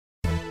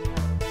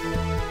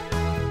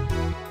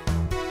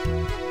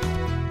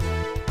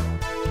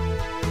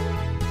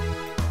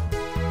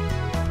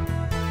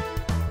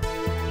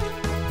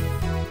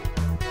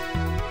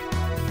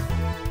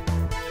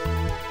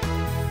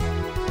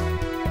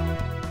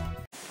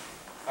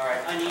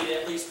I need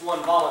at least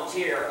one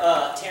volunteer.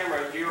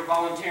 Tamara, you're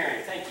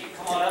volunteering. Thank you.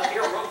 Come on up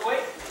here real quick.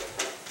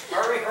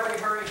 Hurry, hurry,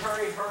 hurry,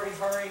 hurry, hurry,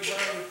 hurry,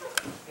 hurry.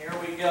 Here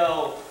we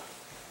go.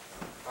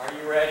 Are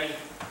you ready?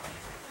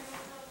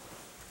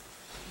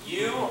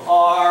 You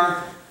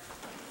are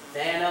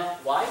Vanna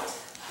White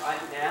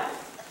right now.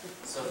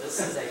 So this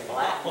is a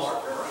black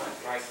marker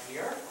right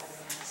here.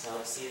 So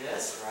see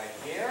this right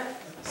here.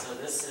 So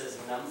this is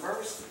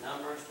numbers.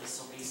 Numbers.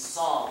 This will be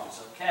songs.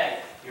 Okay.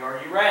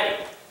 Are you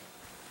ready?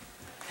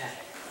 Okay.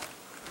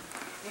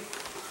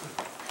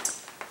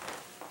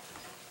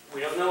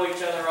 We don't know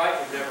each other, right?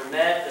 We've never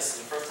met. This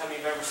is the first time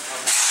you've ever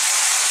spoken.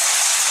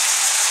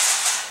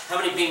 How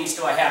many beans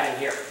do I have in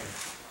here?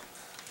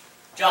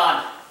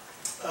 John?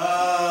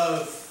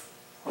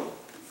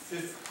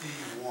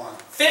 51.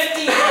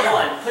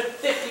 51. Put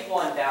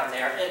 51 down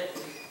there.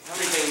 How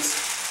many beans?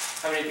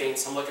 How many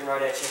beans? I'm looking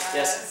right at you.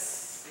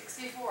 Yes.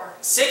 64.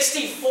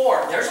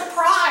 64. There's a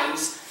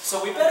prize.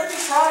 So we better be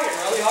trying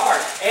really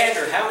hard.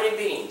 Andrew, how many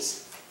beans?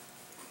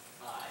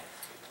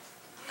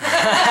 5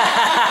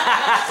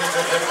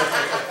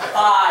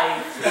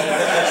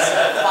 beans.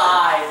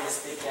 5 is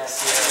the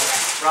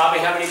guess here. Robbie,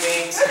 how many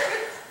beans?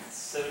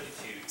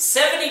 72.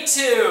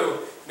 72.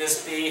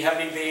 Miss B, how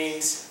many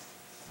beans?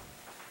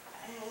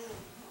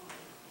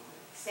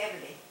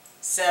 70.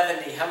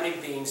 70. How many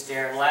beans,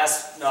 Darren?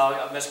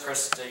 No, Miss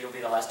Krista, you'll be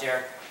the last.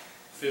 Darren?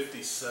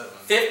 57.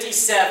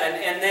 57.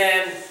 And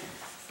then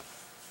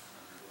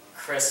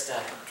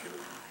Krista.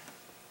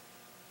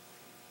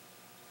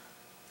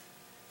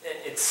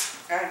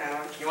 I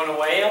know. You want to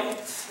weigh them?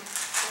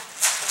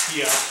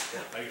 Yeah.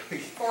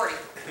 40.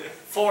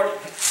 40.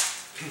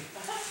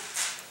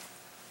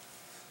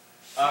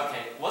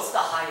 Okay, what's the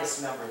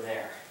highest number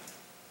there?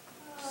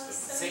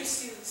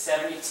 72.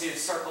 72.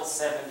 Circle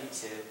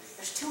 72.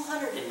 There's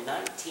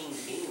 219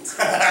 beans.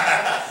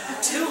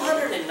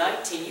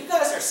 219. You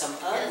guys are some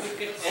We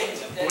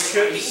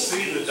couldn't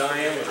see the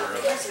diameter of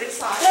it.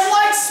 They're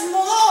like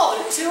small.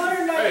 They're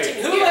 219.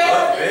 Hey,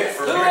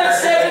 who had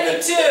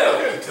 72?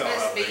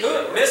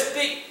 Miss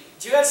B.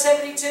 Do you have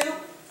 72?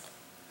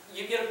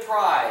 You get a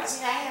prize.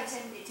 I have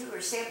 72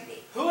 or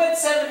 70. Who had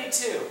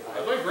 72?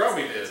 I think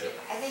Robbie did.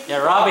 Yeah,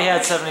 Robbie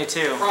had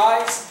 72.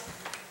 Prize.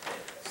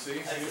 See?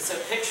 It's a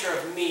picture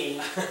of me.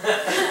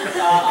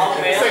 I'll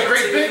mail It's a it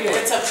great to big you. one.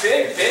 It's a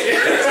big one.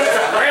 It's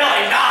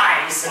really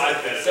nice. I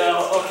bet it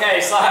So, okay,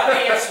 so how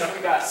many answers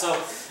we got? So,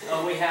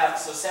 we have,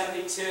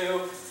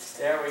 72.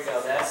 There we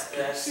go. That's,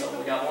 so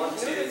we got 1,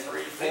 2,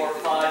 3, 4,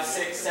 5,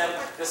 6, 7.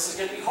 This is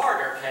going to be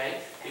harder, okay?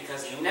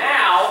 Because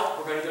now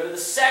we're going to go to the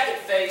second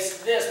phase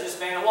of this, Miss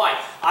Vanna White.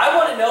 I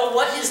want to know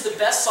what is the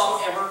best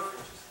song ever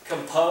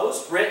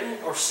composed, written,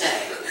 or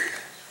sang?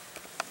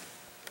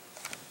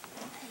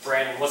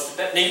 Brandon, what's the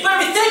best? Now you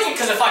better be thinking,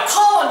 because if I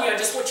call on you, I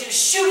just want you to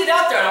shoot it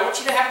out there. And I want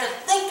you to have to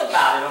think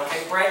about it,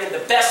 okay? Brandon,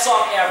 the best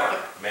song ever.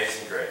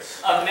 Amazing Grace.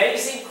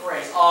 Amazing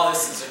Grace. Oh,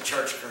 this is a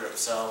church group,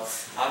 so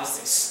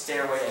obviously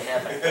Stairway to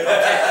Heaven.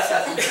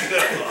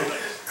 Okay.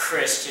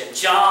 Christian.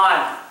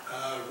 John.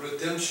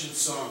 Redemption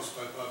Songs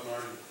by Bob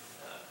Marley.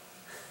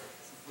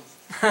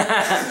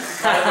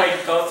 By the way,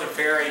 both are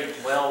very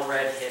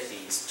well-read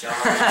hippies, John.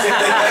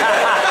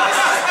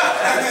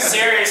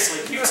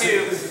 Seriously, you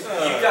two,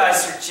 you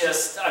guys are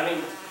just, I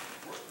mean,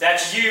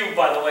 that's you,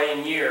 by the way,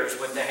 in years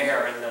with the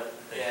hair and the,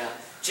 yeah.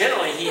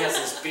 Generally, he has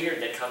this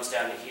beard that comes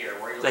down to here.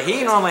 Where So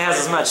he normally has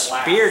as much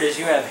beard as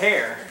you have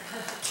hair.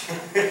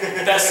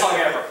 Best song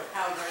ever.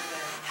 How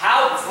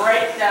How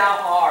Great great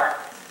Thou Art.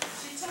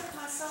 She took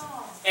my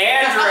song.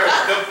 Andrew,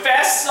 the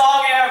best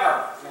song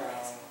ever.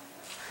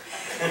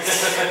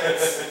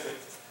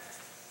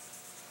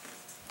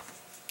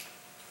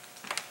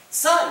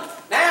 Son,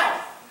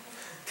 now.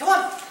 Come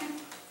on.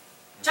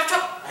 Chop,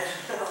 chop.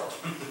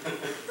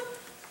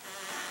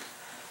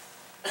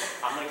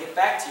 I'm going to get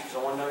back to you because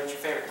I want to know what's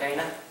your favorite,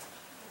 Dana.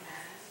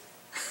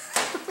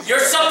 You're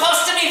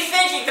supposed to be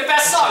thinking the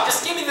best song.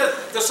 Just give me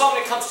the song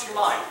that comes to your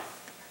mind.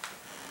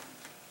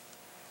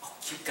 Oh,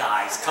 you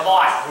guys, come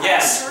on.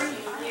 Yes. He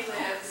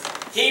lives.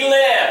 He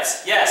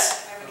lives.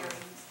 Yes.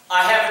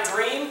 I have a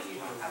dream.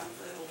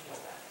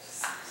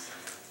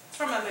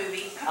 From a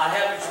movie. I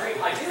have a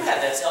dream. I do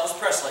have that. It's Elvis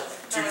Presley.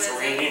 To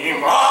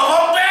dream of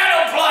a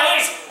better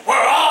place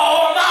where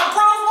all my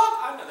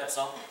problems. I know that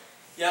song.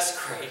 Yes,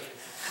 Craig.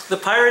 The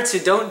pirates who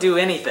don't do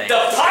anything.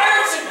 The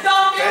pirates who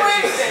don't do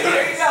anything.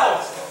 There you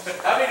go.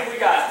 How many do we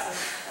got?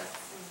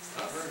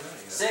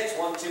 6.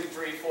 1, 2,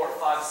 3, 4,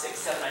 5, 6,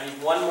 7. I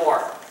need one more.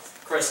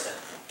 Krista.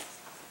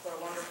 What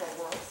a wonderful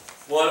world.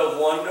 What a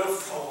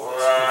wonderful world.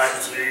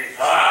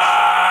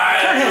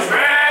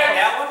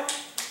 That one?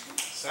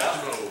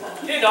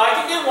 You didn't know I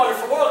could do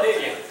Wonderful World,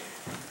 didn't you?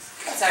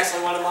 That's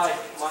actually one of my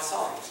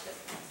songs.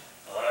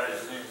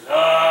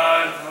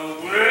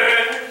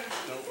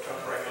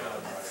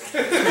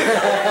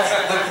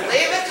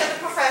 Leave it to the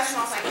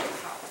professionals.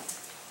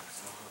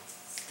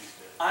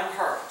 I'm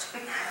hurt.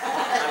 I'm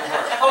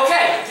hurt.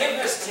 Okay, give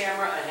Miss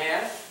Tamara a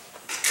hand.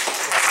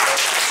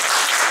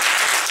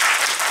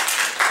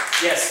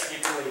 Yes, you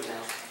can leave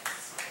now.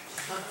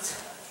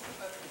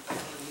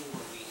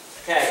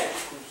 Okay.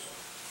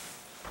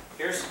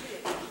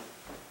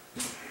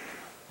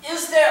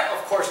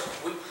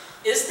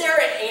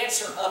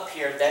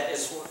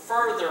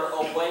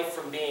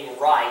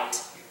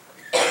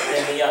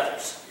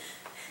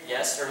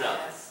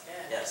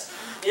 Yes.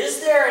 Is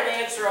there an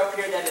answer up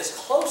here that is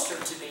closer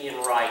to being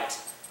right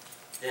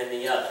than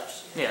the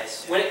others?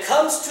 Yes. When it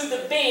comes to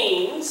the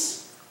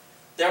beans,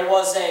 there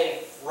was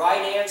a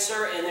right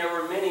answer and there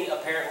were many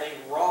apparently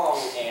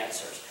wrong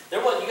answers. You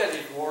guys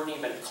weren't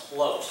even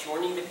close. You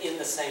weren't even in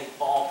the same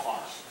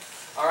ballpark.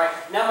 All right.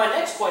 Now my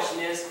next question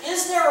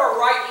is there a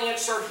right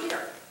answer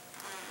here?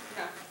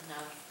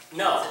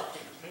 No.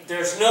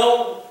 There's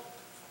no...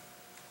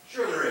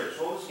 Sure there is.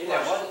 What was the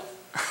Yeah, question?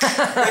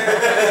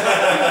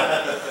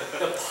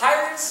 The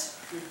pirates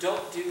who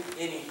don't do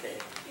anything.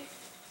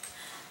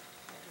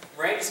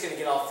 Randy's going to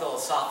get all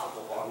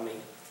philosophical on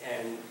me,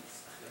 and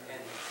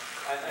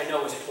I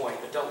know his point,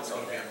 but don't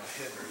go there.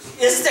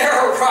 Is there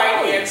a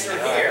right answer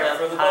here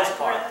for the most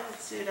part?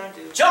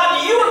 John,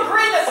 do you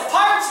agree that the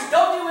pirates who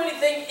don't do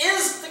anything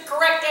is the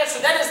correct answer?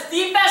 That is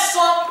the best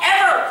song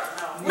ever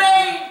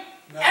made,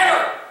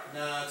 ever.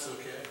 No, it's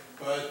okay,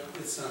 but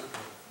it's not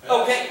good.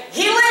 Okay,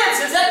 He Lives,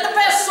 is that the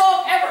best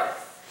song ever?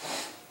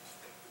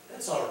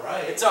 That's all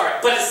right. It's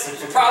alright, but it's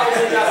probably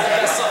not the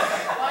best song.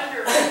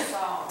 Wonderful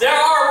song. There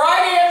are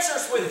right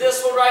answers with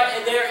this one, right,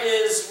 and there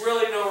is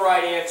really no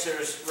right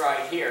answers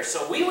right here.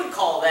 So we would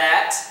call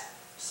that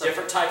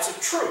different types of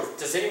truth.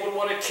 Does anyone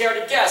want to care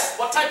to guess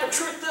what type of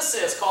truth this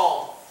is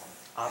called?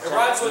 It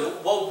rhymes with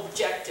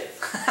objective.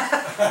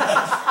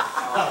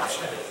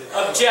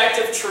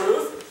 Objective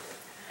truth.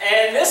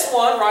 And this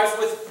one rhymes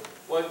with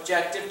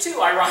objective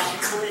too,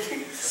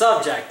 ironically.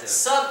 Subjective.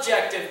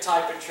 Subjective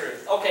type of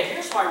truth. Okay,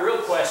 here's my real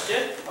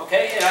question.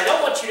 Okay, and I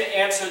don't want you to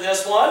answer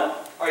this one.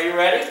 Are you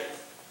ready?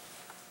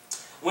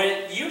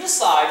 When you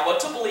decide what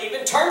to believe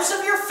in terms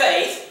of your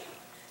faith,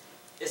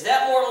 is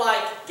that more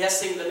like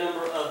guessing the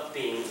number of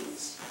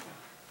beans?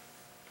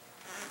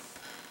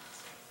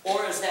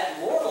 Or is that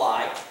more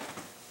like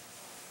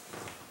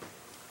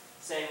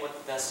saying what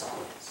the best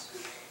song is?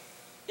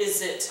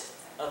 Is it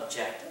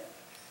objective?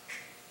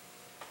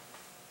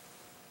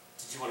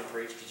 Did you want to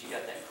preach because you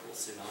got that cool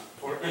suit on?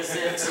 Or is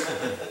it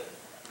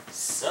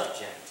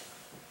subjective?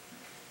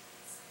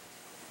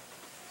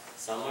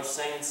 Some are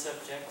saying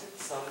subjective,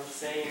 some are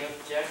saying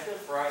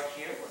objective. Right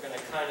here, we're going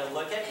to kind of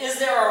look at, is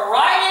there a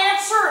right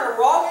answer and a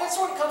wrong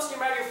answer when it comes to your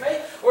matter of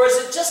faith? Or is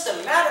it just a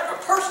matter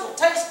of personal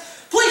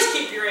taste? Please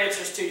keep your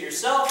answers to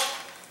yourself.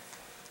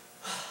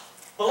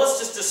 But let's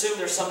just assume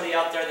there's somebody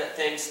out there that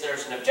thinks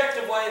there's an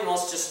objective way, and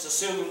let's just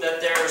assume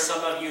that there are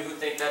some of you who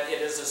think that it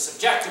is a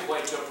subjective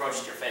way to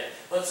approach your faith.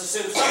 Let's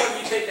assume some of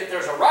you think that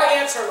there's a right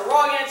answer and a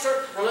wrong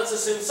answer, and let's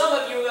assume some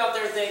of you out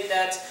there think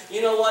that,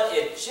 you know what,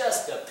 it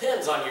just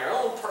depends on your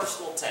own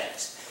personal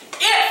taste.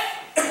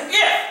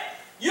 If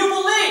you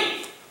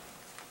believe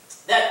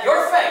that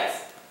your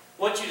faith,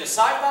 what you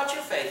decide about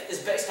your faith, is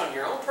based on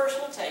your own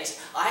personal taste,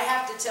 I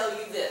have to tell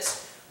you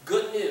this.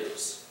 Good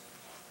news.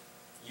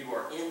 You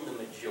are in the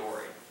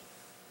majority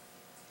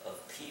of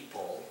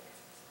people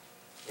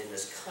in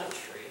this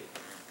country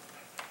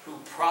who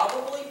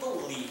probably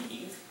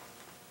believe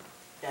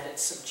that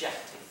it's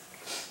subjective.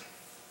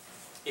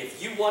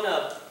 If you want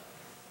to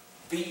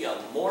be a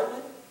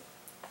Mormon,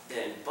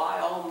 then by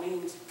all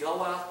means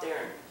go out there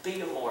and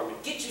be a Mormon.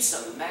 Get you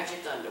some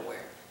magic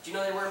underwear. Do you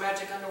know they wear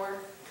magic underwear?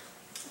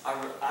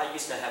 I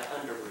used to have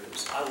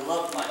underoos. I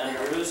loved my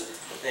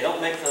underoos. They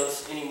don't make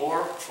those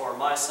anymore for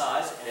my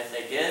size, and if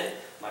they did,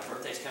 my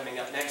birthday's coming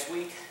up next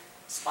week.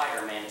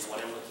 Spider-Man is what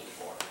I'm looking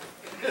for.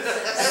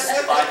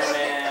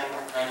 Spider-Man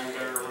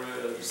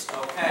underoos.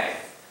 Okay.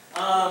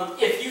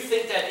 If you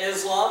think that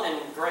Islam,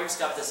 and Greg's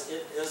got this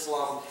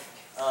Islam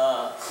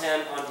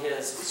pen on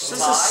his It's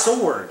just a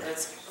sword.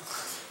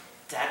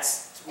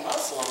 That's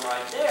Muslim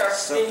right there,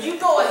 then you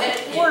go ahead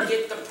and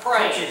get the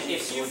praying.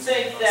 If you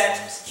think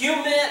that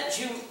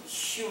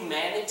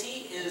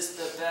humanity is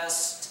the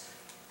best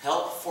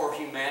help for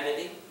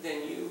humanity,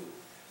 then you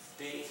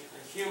be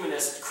a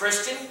humanist.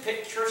 Christian,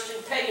 pick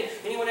Christian pagan.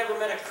 Anyone ever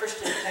met a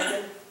Christian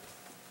pagan?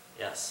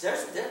 Yes. There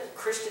are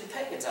Christian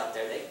pagans out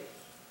there.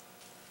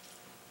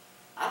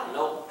 I don't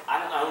know.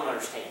 I don't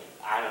understand.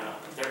 I don't know.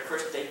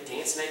 They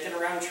dance naked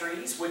around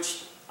trees,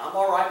 which I'm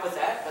all right with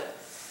that, but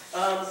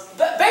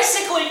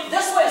basically,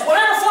 this way is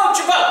whatever floats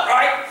your boat,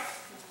 right?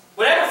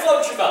 Whatever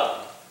floats your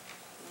boat.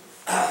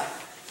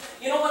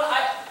 You know what?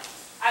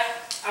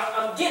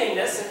 I'm getting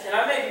this, and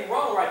I may be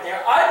wrong right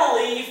there. I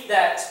believe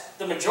that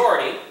the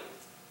majority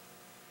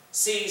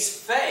sees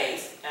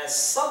faith as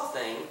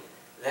something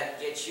that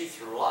gets you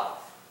through life.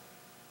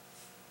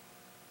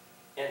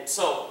 And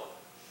so,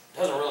 it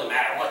doesn't really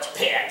matter what you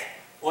pick,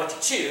 what you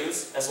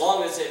choose, as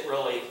long as it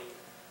really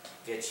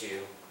gets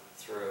you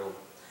through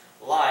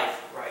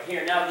life right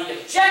here. Now, the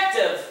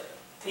objective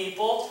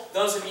people,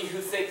 those of you who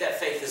think that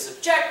faith is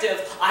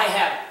objective, I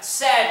have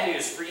sad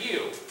news for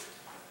you.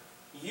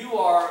 You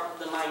are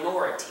the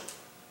minority.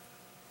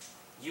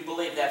 You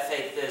believe that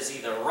faith is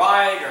either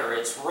right or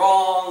it's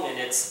wrong, and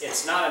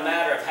it's not a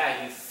matter of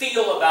how you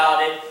feel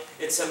about it.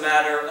 It's a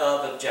matter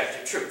of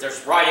objective truth.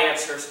 There's right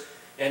answers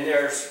and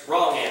there's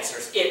wrong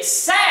answers. It's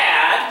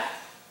sad,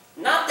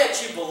 not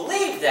that you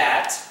believe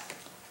that,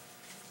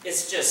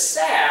 it's just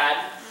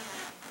sad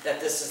that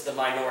this is the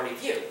minority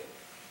view.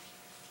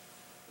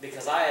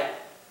 Because I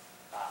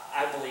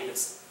I believe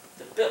it's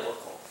the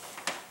biblical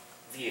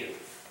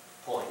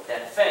viewpoint,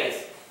 that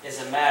faith is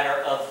a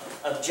matter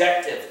of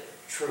objective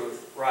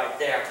truth right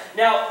there.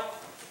 Now,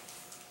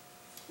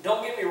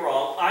 don't get me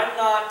wrong, I'm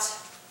not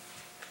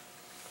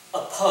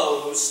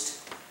opposed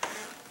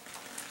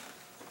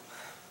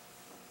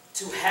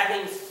to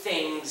having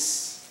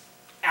things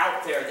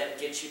out there that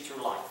get you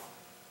through life.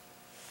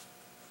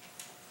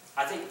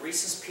 I think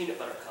Reese's peanut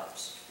butter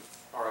cups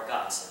are a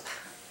godsend.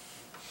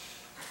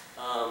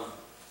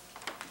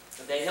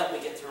 They help me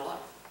get through life.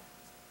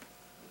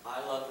 I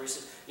love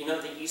Reese's. You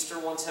know the Easter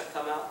ones have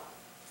come out?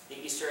 The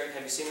Easter egg,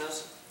 have you seen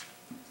those?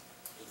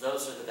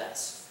 Those are the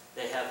best.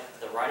 They have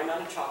the right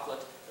amount of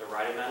chocolate, the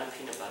right amount of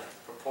peanut butter,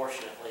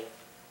 proportionately.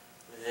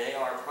 They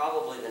are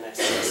probably the next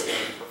best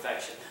thing to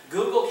perfection.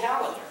 Google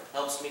Calendar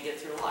helps me get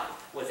through life.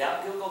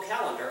 Without Google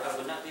Calendar, I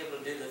would not be able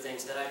to do the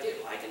things that I do.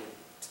 I can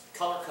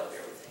color code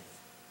everything.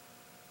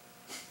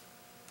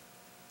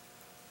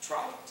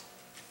 Try it,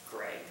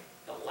 Greg.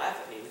 Don't laugh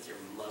at me with your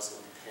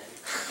Muslim pen.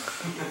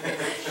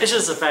 It's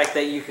just the fact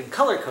that you can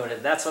color code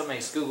it. That's what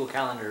makes Google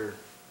Calendar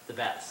the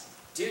best.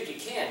 Dude, you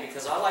can,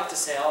 because I like to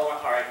say, oh,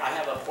 all right, I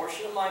have a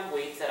portion of my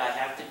week that I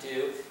have to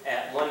do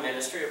at one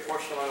ministry, a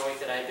portion of my week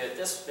that I do at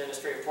this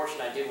ministry, a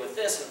portion I do with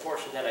this, and a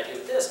portion that I do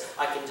with this.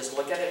 I can just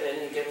look at it in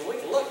any given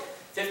week and look,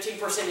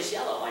 15% is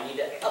yellow. I need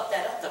to up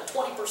that up to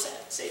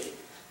 20%. See,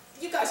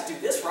 you guys do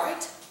this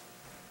right?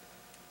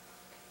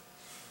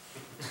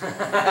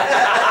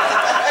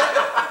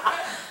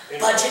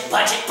 Budget,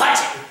 budget,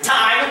 budget.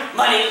 Time,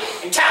 money,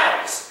 and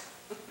calories.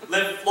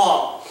 Live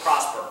long,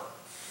 prosper.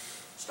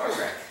 Star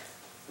Trek,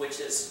 which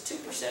is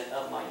 2%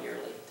 of my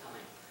yearly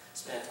time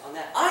spent on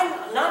that.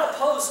 I'm not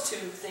opposed to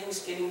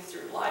things getting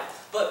through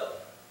life,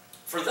 but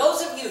for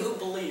those of you who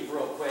believe,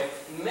 real quick,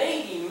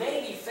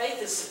 maybe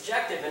faith is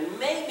subjective, and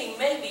maybe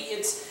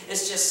it's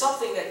just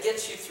something that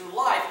gets you through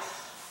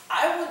life,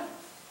 I would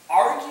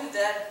argue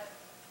that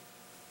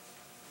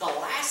the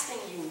last thing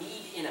you need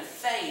in a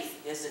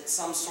faith is it's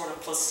some sort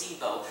of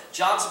placebo.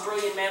 John's a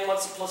brilliant man.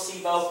 What's a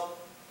placebo?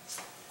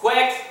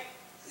 Quick!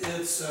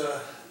 It's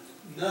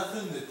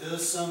nothing that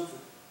does something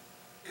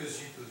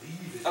because you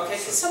believe it. Okay, can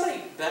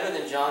somebody better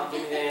than John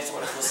give me the answer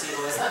what a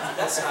placebo is?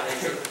 That's not it.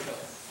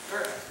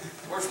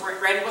 Where's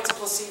Randy? What's a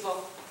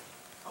placebo?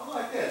 I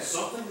like that,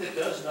 something that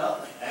does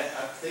nothing.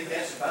 I think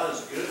that's about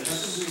as good as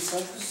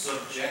Something?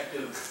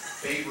 subjective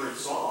favorite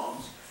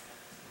songs.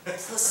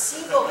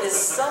 Placebo is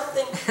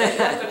something, maybe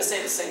I'm going to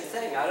say the same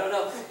thing, I don't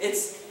know.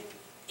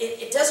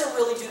 It doesn't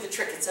really do the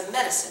trick. It's a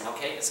medicine,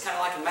 okay? It's kind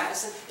of like a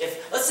medicine.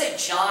 If, let's say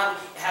John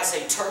has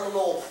a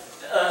terminal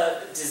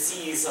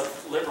disease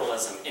of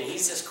liberalism, and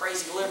he's this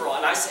crazy liberal,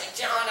 and I say,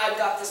 John, I've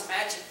got this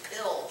magic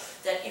pill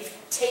that if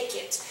you take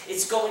it,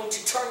 it's going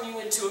to turn you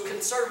into a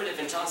conservative.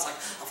 And John's like,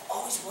 I've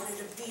always wanted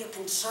to be a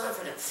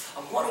conservative.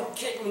 I want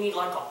to get me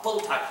like a bow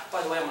tie.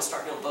 By the way, I'm going to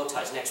start doing bow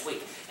ties next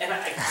week. And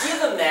I give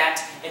him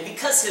that, and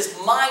because his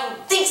mind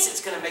thinks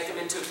it's going to make him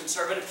into a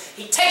conservative,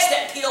 he takes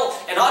that pill,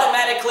 and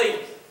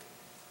automatically,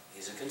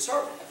 he's a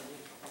conservative.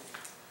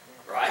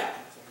 Right?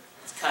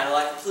 It's kind of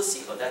like a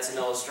placebo. That's an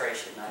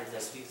illustration, not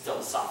this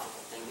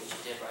philosophical thing that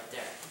you did right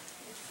there.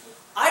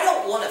 I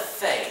don't want a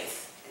faith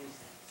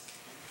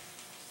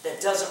that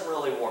doesn't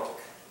really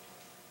work.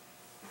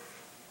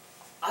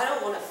 I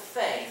don't want a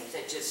faith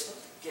that just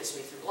gets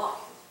me through life.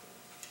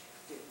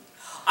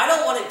 I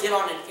don't want to get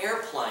on an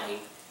airplane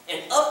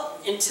and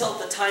up until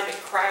the time it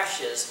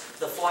crashes,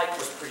 the flight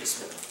was pretty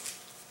smooth.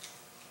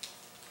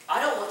 I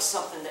don't want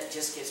something that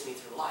just gets me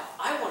through life.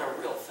 I want a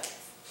real faith.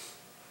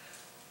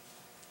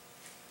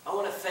 I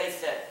want a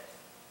faith that,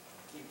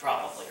 you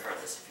probably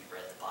heard this if you've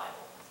read the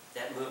Bible,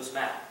 that moves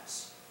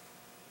mountains.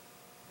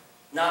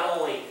 Not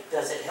only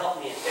does it help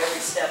me in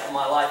every step of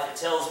my life, it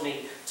tells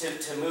me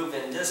to move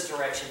in this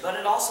direction, but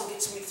it also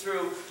gets me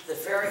through the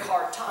very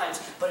hard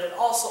times, but it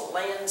also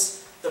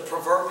lands the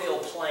proverbial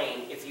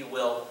plane, if you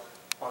will,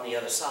 on the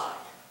other side.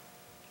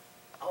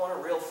 I want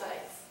a real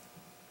faith.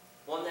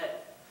 One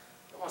that,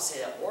 I don't want to say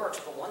that works,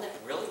 but one that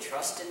really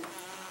trusts in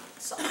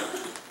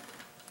something.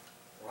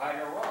 Right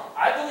or wrong.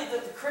 I believe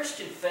that the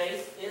Christian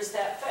faith is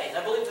that faith.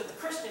 I believe that the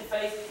Christian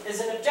faith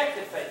is an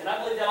objective faith. And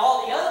I believe that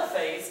all the other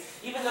faiths,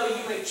 even though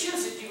you may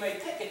choose it, you may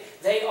pick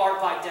it, they are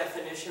by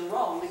definition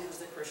wrong because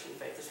the Christian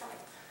faith is right.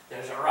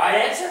 There's a right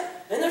answer,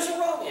 and there's a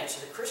wrong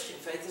answer. The Christian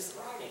faith is the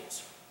right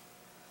answer.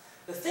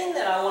 The thing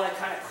that I want to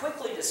kind of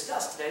quickly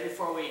discuss today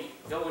before we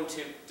go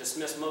into,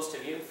 dismiss most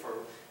of you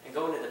and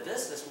go into the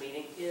business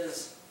meeting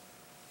is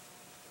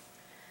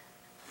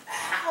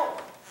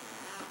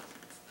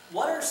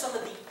what are some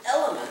of the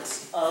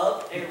elements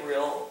of a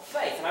real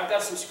faith? And I've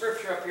got some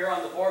scripture up here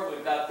on the board.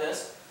 We've got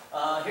this.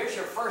 Here's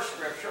your first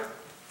scripture.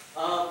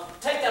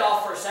 Take that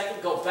off for a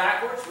second. Go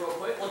backwards real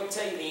quick. Let me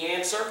tell you the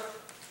answer.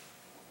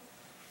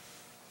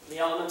 The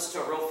elements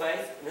to a real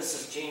faith. And this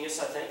is genius,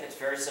 I think. It's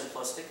very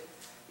simplistic.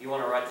 You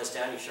want to write this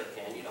down? You sure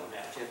can. You don't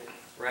have to.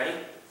 Ready?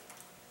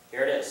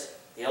 Here it is.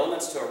 The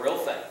elements to a real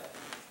faith.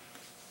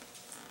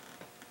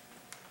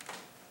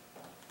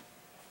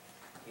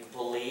 You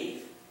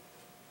believe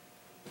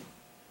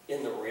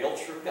in the real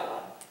true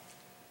God.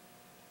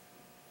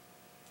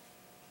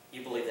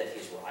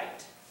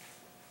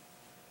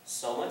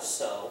 much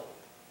so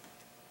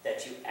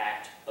that you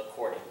act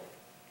accordingly.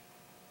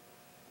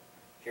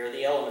 Here are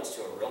the elements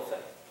to a real faith.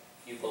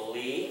 You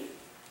believe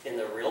in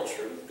the real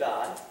true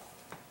God.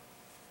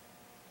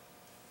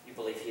 You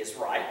believe He is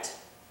right.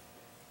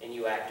 And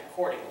you act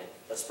accordingly.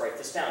 Let's break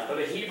this down. Go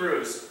to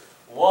Hebrews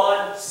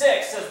 1:6.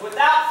 It says,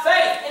 without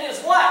faith it is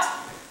what?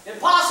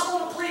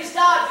 Impossible to please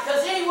God,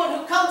 because anyone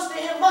who comes to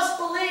Him must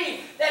believe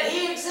that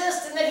He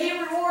exists and that He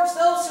rewards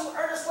those who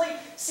earnestly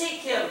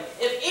seek Him.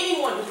 If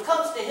anyone who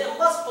comes to Him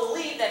must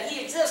believe that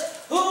He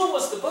exists. Who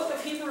was the book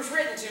of Hebrews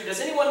written to?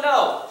 Does anyone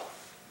know?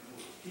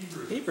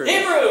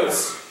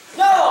 Hebrews.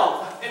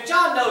 No! And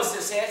John knows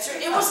this answer.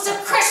 It was to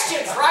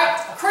Christians, right?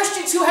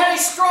 Christians who had a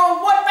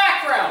strong what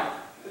background?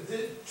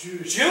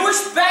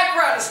 Jewish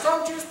background, a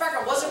strong Jewish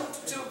background.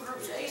 Wasn't to a group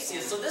of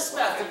atheists. So this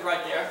method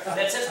right there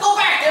that says, go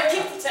back there,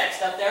 keep the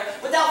text up there.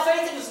 Without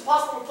faith it is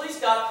impossible to please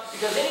God,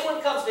 because anyone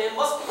who comes to Him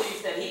must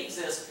believe that He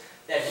exists,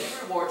 that He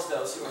rewards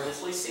those who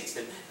earnestly seek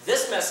Him.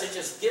 This message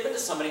is given to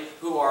somebody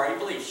who already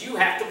believes. You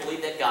have to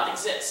believe that God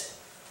exists.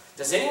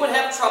 Does anyone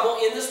have trouble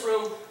in this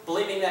room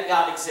believing that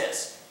God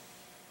exists?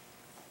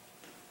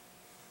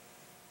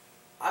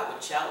 I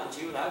would challenge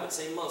you, and I would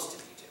say most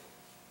of you do.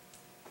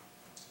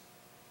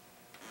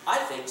 I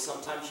think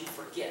sometimes you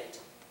forget.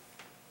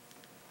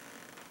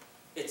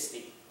 It's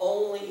the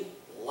only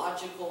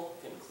logical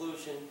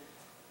conclusion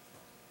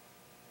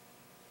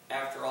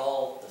after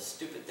all the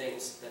stupid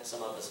things that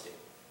some of us do.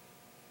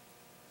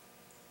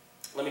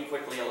 Let me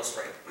quickly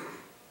illustrate.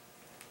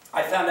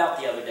 I found out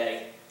the other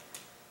day,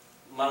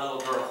 my little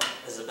girl,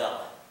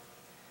 Isabella,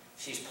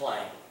 she's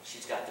playing.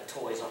 She's got the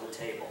toys on the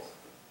table.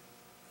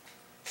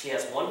 She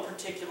has one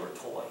particular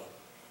toy,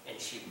 and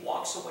she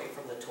walks away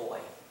from the toy.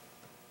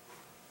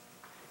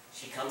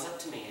 She comes up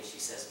to me and she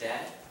says,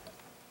 Dad?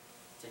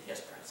 I said,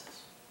 yes,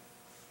 Princess.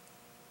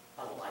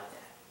 I don't like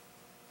that.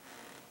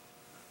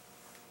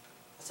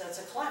 I said, it's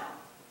a clown.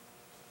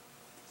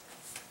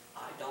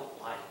 I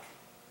don't like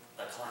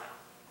the clown.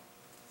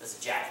 This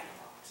is Jack in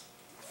the Box.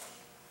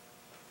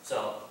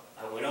 So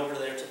I went over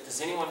there. Does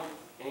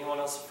anyone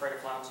else afraid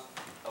of clowns?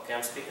 Okay,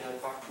 I'm speaking of the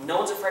car. No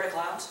one's afraid of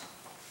clowns?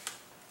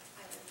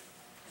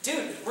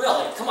 Dude,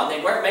 really, come on,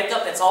 they wear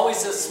makeup, it's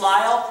always a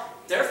smile.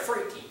 They're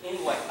freaky.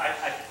 Anyway,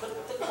 I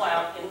put the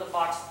clown in the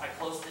box, I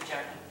close the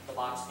Jack in the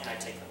Box, and I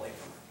take it away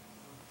from her.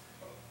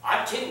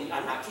 I'm kidding,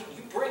 I'm not kidding.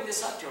 You bring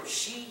this up to her,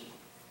 she's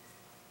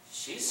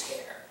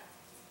scared.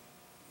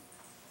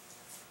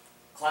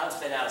 Clown's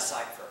been out of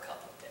sight for a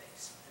couple of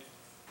days.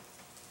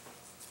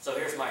 So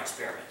here's my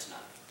experiment tonight.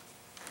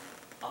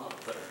 I'm going to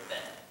put her to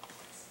bed.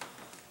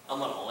 I'm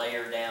going to lay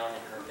her down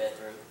in her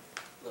bedroom,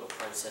 little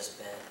princess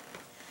bed.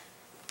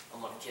 I'm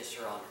going to kiss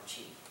her on her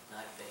cheek.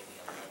 Night, baby,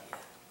 I love you.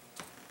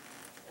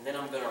 And then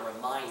I'm going to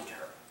remind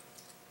her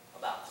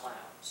about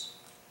clowns.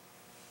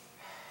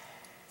 I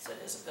said,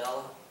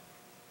 Isabella,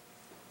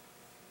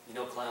 you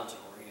know clowns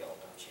are real,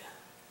 don't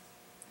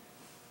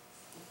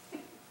you?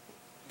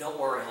 Don't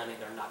worry, honey,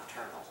 they're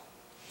nocturnal.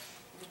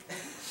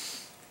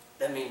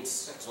 That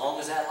means as long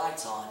as that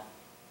light's on,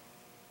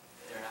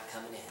 they're not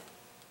coming in.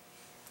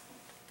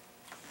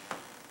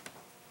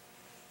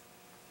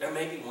 There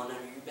may be one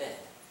under your bed.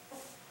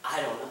 I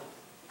don't know.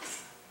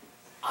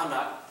 I'm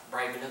not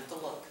brave enough to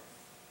look.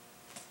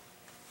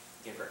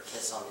 Give her a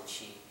kiss on the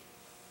cheek.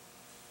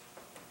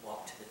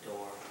 Walk to the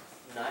door.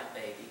 Night,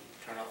 baby.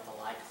 Turn off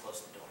the light,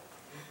 close the door.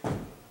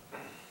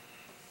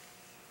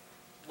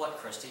 What,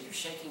 Krista? You're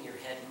shaking your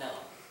head no.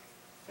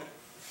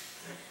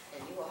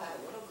 And you will have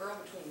a little girl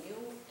between you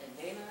and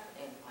Dana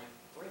in like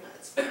 3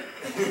 months.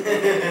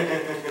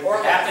 Or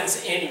it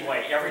happens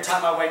anyway. Every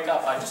time I wake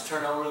up, I just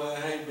turn over the,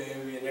 hey,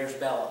 baby, and there's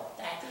Bella.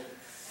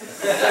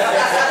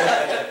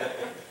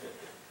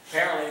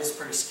 Apparently it's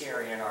pretty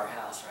scary in our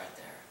house right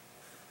there.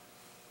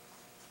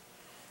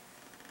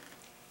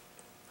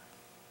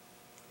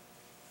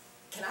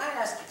 Can I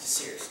ask you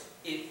seriously,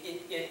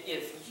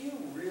 if you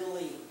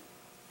really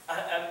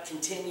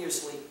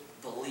continuously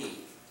believe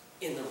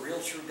in the real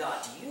true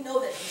God, do you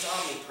know that He's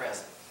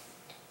omnipresent?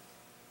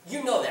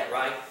 You know that,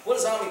 right? What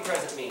does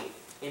omnipresent mean?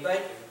 Anybody?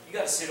 You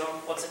got a suit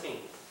on. What's it mean?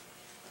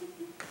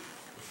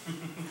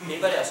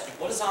 Anybody else?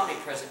 What does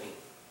omnipresent mean?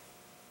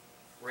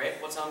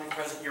 Rick, what's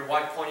omnipresent? Your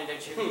wife pointed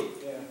at you.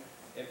 Yeah,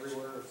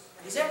 everywhere.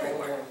 He's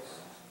everywhere.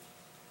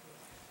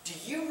 Do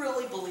you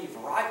really believe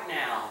right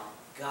now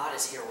God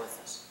is here with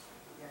us?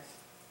 Yes.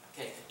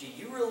 Okay, do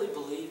you really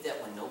believe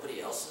that when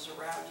nobody else is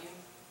around you,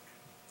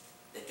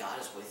 that God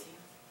is with you?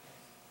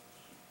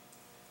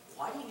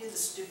 Why do you do the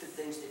stupid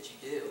things that you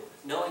do,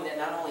 knowing that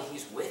not only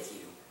He's with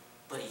you,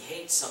 but He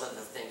hates some of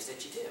the things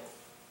that you do?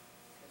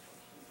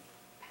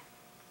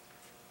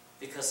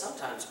 Because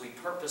sometimes we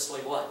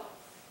purposely what?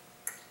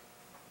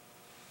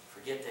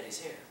 Forget that He's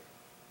here.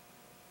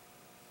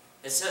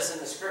 It says in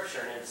the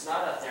scripture, and it's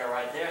not up there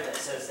right there, that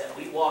says that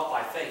we walk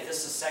by faith.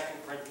 This is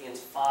 2 Corinthians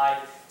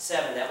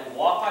 5:7, that we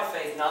walk by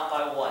faith, not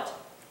by what?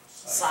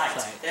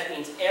 Sight. That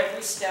means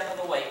every step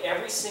of the way,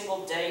 every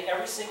single day,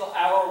 every single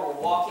hour,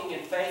 we're walking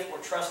in faith,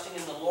 we're trusting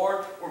in the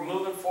Lord, we're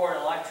moving forward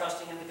in life,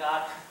 trusting in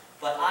God.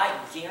 But I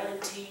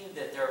guarantee you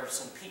that there are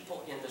some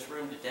people in this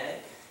room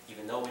today,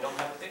 Even though we don't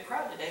have a big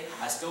crowd today,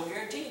 I still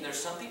guarantee you there's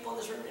some people in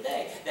this room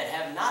today that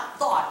have not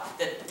thought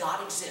that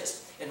God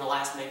exists in the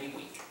last maybe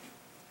week.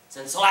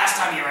 Since the last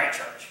time you were at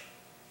church.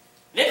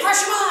 It didn't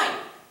cross your mind.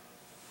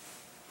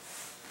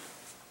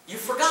 You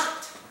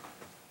forgot.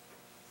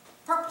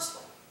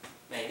 Purposely.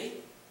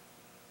 Maybe.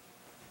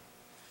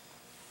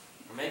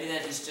 Or maybe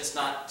that he's just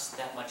not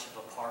that much of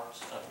a part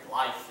of your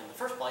life in the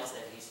first place,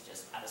 that he's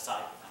just out of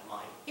sight, out of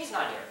mind. He's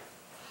not here.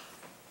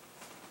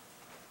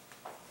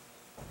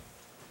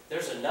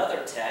 There's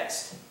another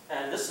text,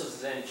 and this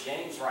is in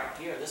James right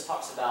here. This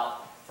talks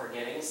about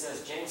forgetting. It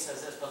says, James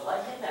says this, but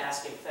let him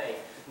ask in faith,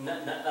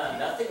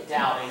 nothing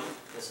doubting.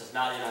 This is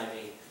not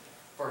NIV.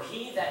 For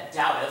he that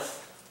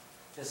doubteth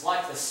is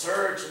like the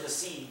surge of the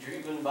sea,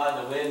 driven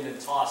by the wind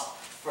and tossed.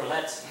 For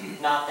let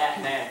not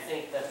that man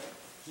think that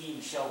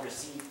he shall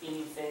receive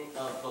anything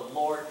of the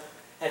Lord.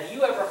 Have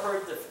you ever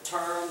heard the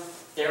term,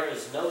 there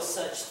is no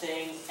such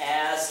thing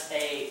as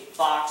a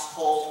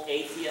foxhole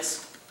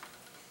atheist?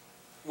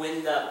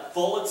 When the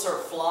bullets are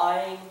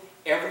flying,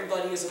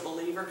 everybody is a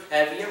believer.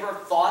 Have you ever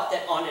thought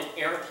that on an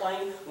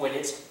airplane, when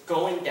it's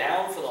going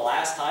down for the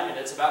last time and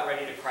it's about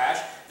ready to crash,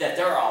 that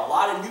there are a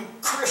lot of new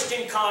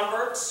Christian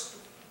converts?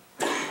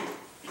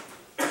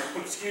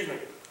 Excuse me.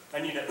 I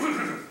need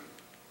to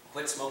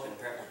quit smoking,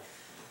 apparently.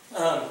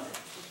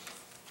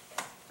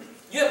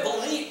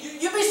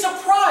 You'd be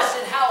surprised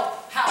at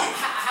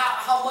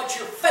how much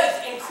your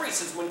faith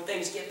increases when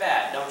things get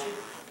bad, don't you?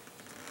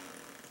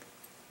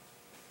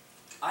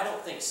 I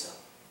don't think so.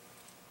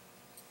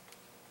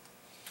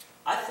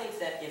 I think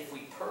that if we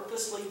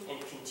purposely and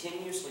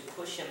continuously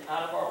push him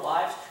out of our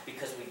lives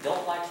because we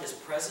don't like his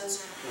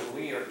presence when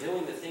we are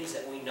doing the things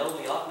that we know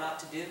we ought not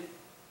to do,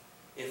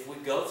 if we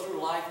go through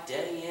life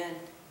day in,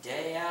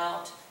 day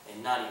out,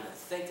 and not even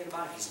thinking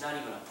about it, he's not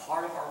even a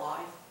part of our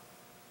life,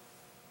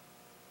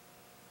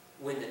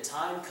 when the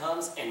time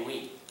comes and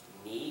we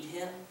need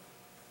him,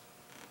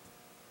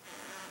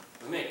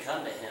 we may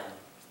come to him.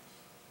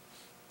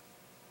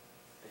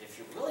 But if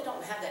you really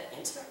don't have that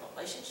intimate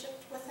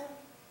relationship with him,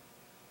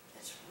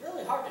 it's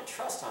really hard to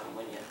trust on him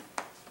when you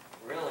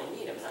really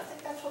need him. And I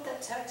think that's what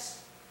that text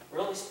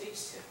really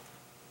speaks to.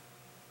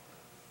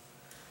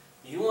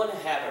 You want to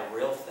have a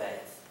real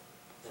faith.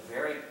 The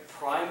very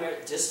primary,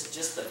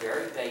 just the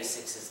very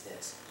basics is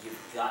this.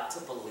 You've got to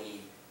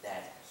believe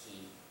that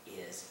he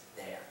is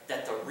there.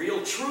 That the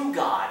real true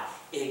God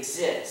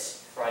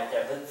exists right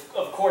there. But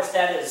of course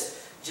that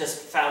is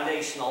just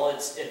foundational.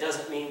 It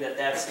doesn't mean that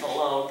that's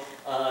alone.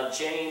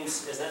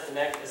 James, is that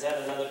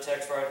another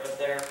text right up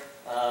there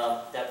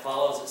that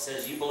follows? It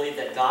says, you believe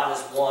that God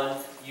is one,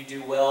 you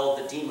do well.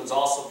 The demons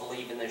also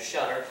believe and they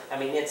shudder. I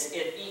mean,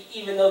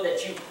 even though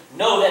that you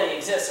know that he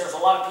exists, there's a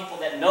lot of people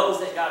that knows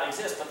that God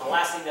exists, but the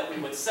last thing that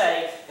we would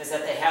say is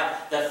that they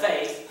have the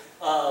faith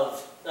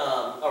of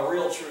a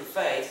real true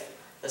faith.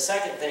 The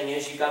second thing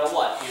is you've got to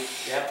what?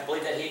 You have to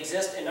believe that he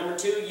exists. And number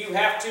two, you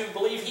have to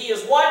believe he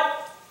is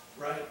what?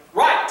 Right.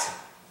 Right.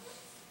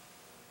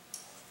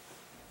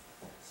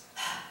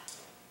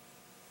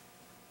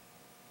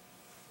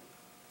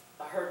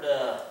 I heard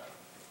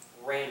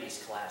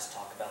Randy's class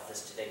talk about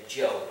this today.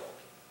 Job.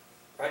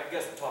 Right? You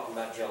guys were talking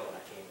about Job when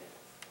I came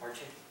in, weren't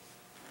you?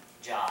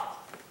 Job.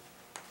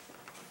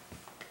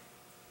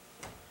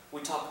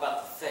 We talk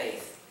about the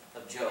faith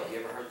of Job. You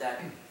ever heard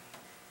that?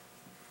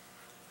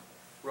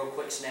 Real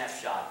quick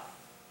snapshot.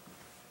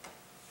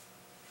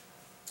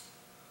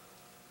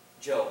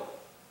 Job.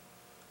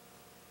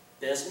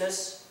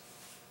 Business,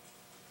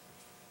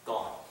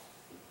 gone.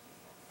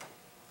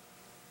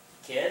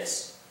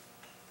 Kids,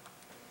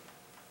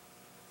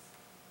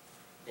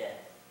 dead.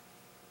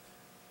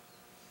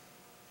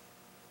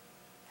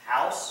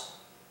 House,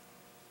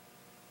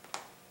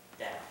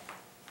 down.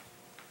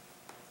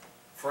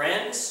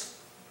 Friends,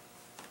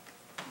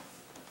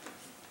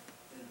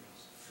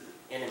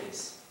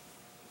 enemies.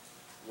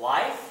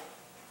 Wife,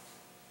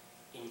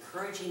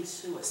 encouraging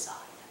suicide.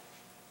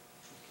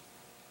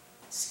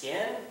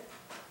 Skin,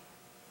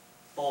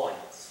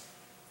 boils.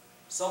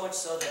 So much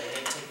so that they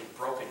had taken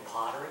broken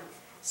pottery,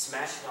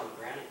 smash it on the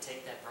ground, and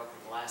take that broken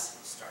glass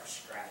and start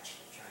scratching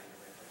and trying to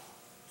rip it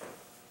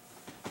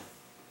off.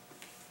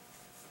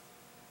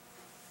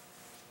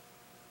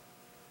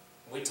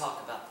 We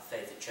talk about the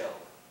faith of Job.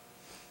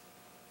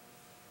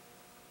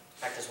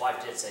 In fact, his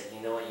wife did say,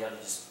 you know what, you ought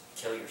to just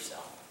kill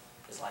yourself.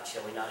 It's like,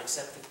 shall we not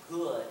accept the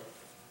good?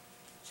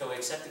 Shall we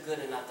accept the good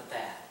and not the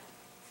bad?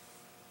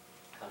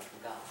 It comes from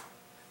God.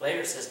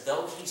 Later it says,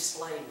 though he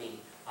slay me,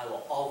 I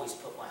will always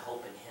put my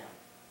hope in him.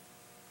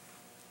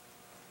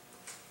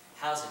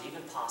 How is it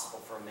even possible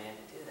for a man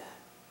to do that?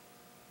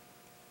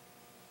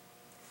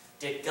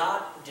 Did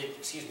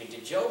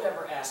Job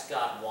ever ask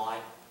God why?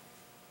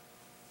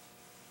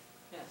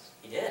 Yes.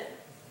 He did.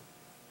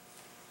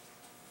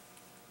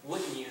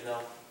 Wouldn't you,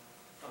 though?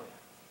 Oh,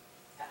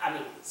 yeah. I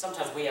mean,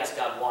 sometimes we ask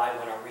God why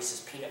when our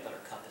Reese's peanut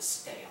butter cup is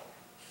stale.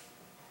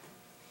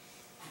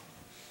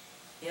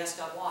 He asked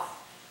God why.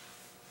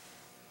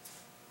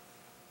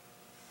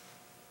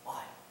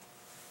 Why?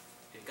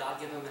 Did God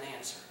give him an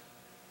answer?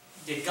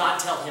 Did God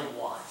tell him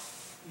why?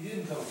 He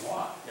didn't tell him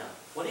why. No.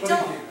 What did But he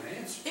tell he him? gave an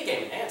answer. He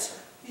gave an answer.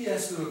 He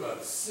asked him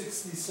about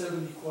 60,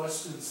 70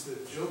 questions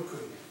that Job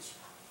couldn't answer.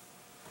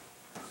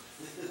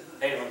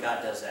 Hey, when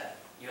God does that,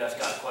 you ask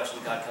God a question,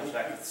 God comes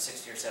back with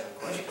 60 or 70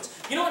 questions.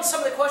 You know what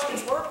some of the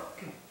questions were?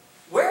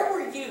 Where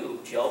were you,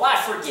 Job?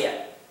 I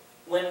forget.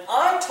 When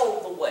I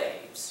told the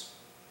waves,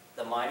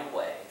 the mighty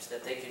waves,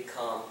 that they could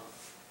come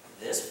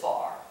this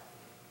far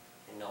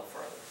and no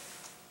further.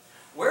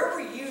 Where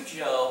were you,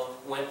 Job,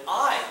 when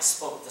I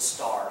spoke the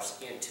stars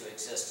into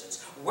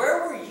existence?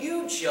 Where were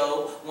you,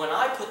 Job, when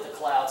I put the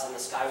clouds in the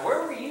sky?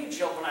 Where were you,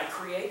 Job, when I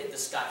created the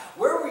sky?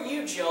 Where were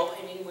you, Job?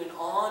 And he went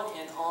on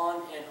and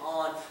on and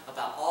on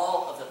about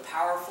all of the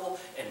powerful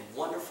and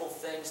wonderful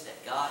things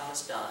that God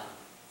has done.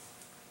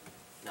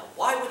 Now,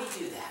 why would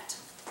he do that?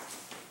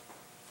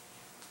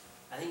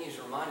 I think he's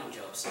reminding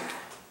Job something.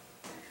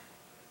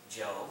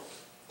 Job,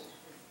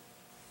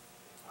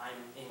 I'm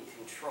in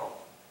control.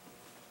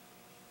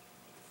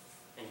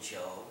 And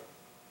Job,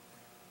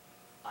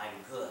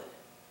 I'm good.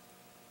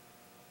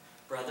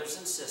 Brothers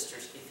and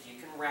sisters, if you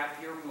can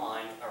wrap your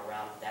mind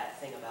around that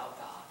thing about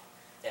God,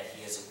 that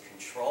he is in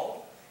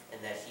control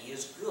and that he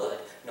is good,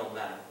 no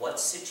matter what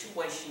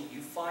situation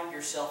you find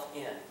yourself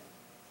in,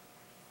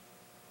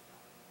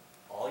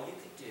 all you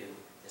could do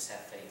is have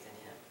faith in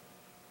him.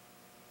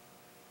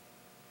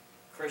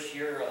 Chris,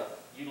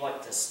 you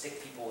like to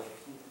stick people with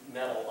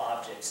metal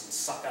objects and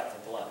suck out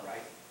their blood,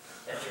 right?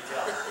 That's your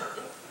job.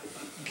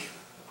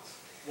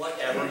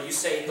 Whatever, you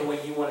say it the way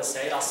you want to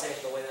say it, I'll say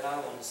it the way that I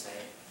want to say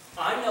it.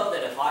 I know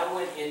that if I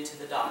went into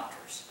the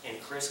doctor's and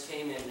Chris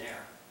came in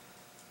there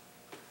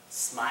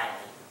smiling,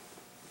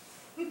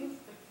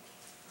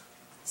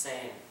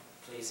 saying,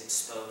 please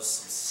expose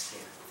some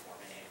skin for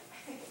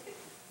me,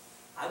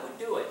 I would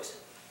do it.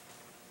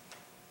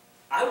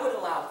 I would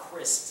allow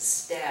Chris to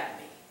stab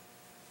me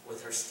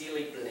with her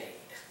steely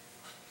blade,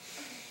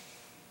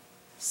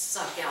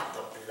 suck out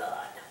the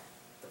blood,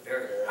 the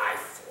very life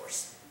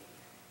force.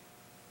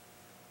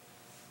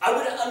 I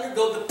would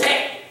undergo the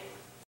pain,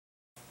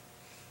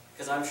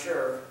 because I'm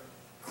sure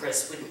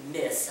Chris would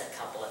miss a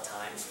couple of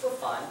times for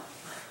fun.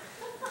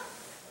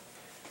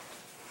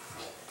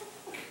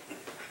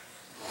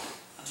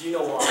 Do you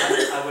know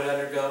why I would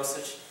undergo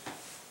such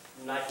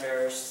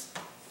nightmarish,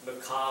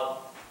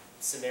 macabre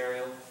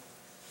scenario?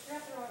 You're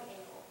at the wrong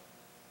angle.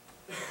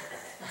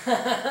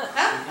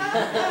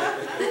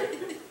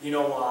 You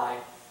know why?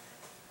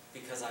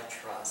 Because I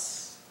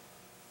trust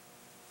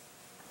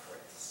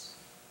Chris.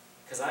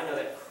 Because I know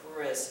that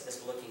Chris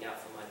is looking out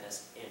for my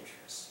best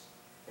interest,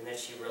 and that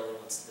she really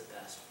wants the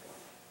best for me.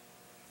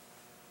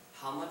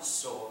 How much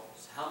so,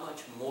 how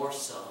much more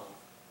so,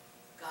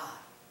 God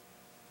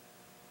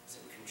is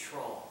in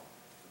control.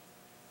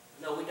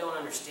 No, we don't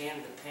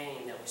understand the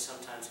pain that we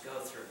sometimes go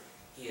through.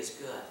 He is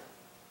good.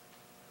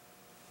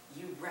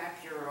 You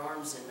wrap your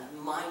arms and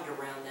mind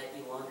around that,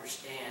 you will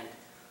understand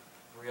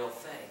real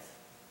faith.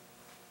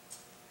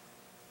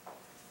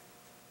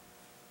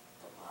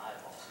 Put my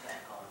eyeballs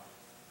back on.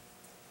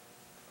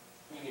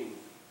 You can...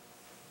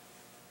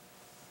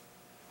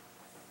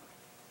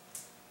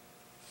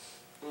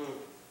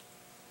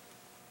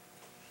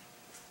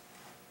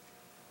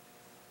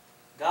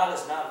 God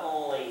is not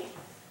only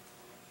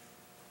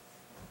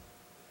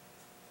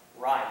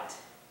right,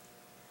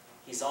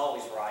 he's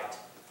always right.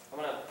 I'm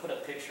going to put a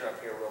picture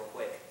up here real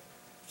quick.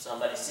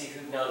 Somebody see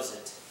who knows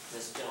it.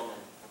 This gentleman.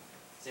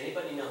 Does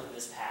anybody know who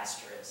this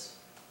pastor is?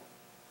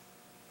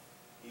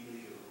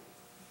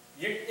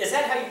 Is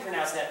that how you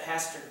pronounce that,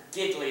 Pastor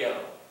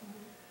Giglio?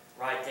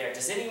 Right there.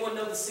 Does anyone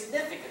know the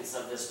significance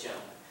of this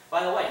gentleman?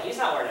 By the way, he's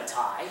not wearing a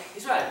tie.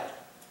 He's wearing a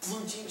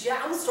blue jean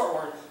jacket. I'm going to start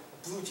wearing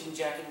a blue jean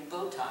jacket and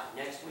bow tie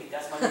next week.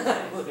 That's my new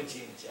thing. Blue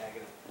jean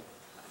jacket.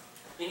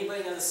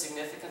 Anybody know the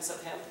significance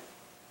of him?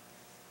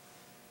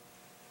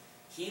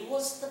 He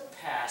was the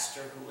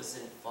pastor who was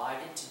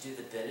invited to do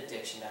the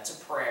benediction. That's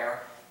a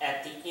prayer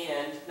at the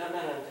end. No,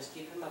 just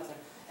keep him up there.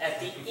 At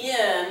the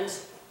end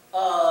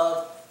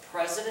of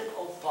President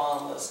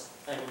Obama's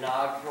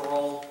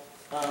inaugural,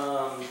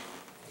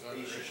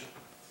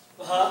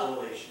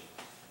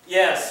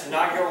 Yes,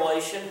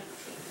 inauguration.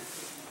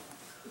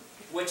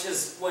 Which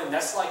is when?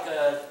 That's like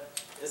a,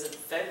 is it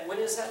Feb? When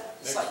is that?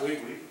 It's Next like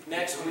week.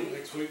 Next week.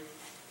 Next week.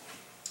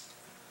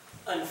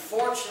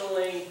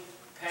 Unfortunately,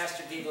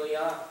 Pastor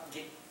Giglio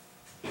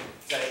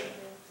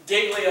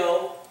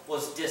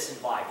was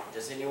disinvited.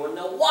 Does anyone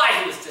know why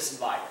he was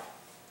disinvited?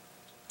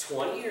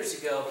 20 years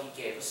ago,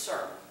 he gave a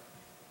sermon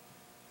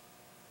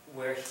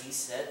where he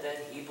said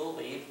that he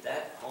believed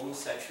that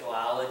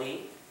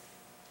homosexuality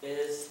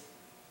is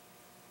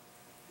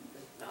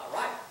not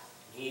right.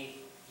 He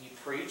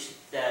preached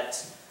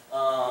that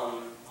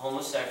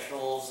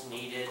homosexuals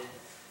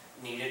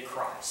needed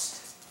Christ.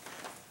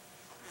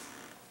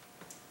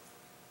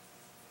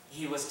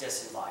 He was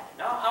disinvited.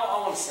 Now,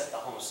 I want to set the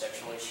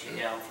homosexual issue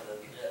down for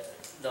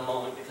the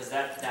moment because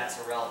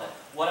that's irrelevant.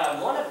 What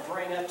I want to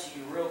bring up to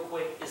you real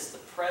quick is the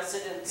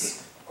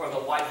president's or the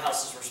White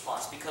House's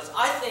response. Because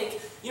I think,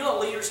 you know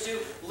what leaders do?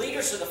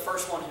 Leaders are the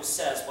first one who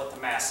says what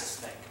the masses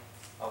think.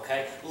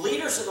 Okay?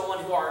 Leaders are the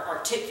one who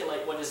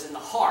articulate what is in the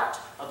heart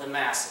of the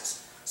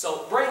masses.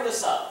 So bring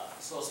this up.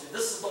 So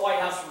this is the White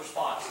House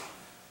response.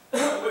 We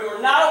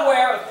were not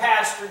aware of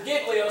Pastor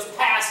Giglio's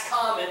past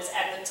comments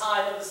at the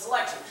time of the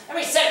selection. I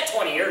mean, he said it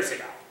 20 years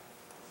ago.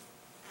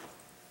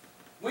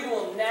 We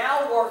will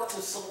now work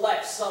to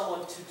select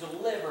someone to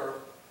deliver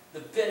the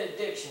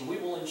benediction. We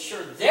will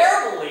ensure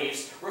their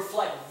beliefs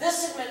reflect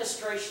this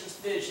administration's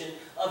vision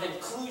of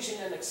inclusion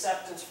and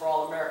acceptance for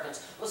all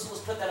Americans. Let's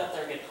put that up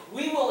there again.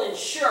 We will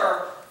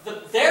ensure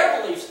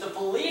their beliefs, the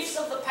beliefs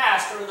of the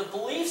pastor, the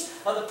beliefs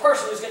of the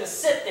person who's going to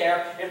sit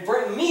there and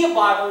bring me a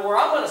Bible where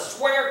I'm going to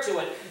swear to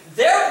it.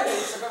 Their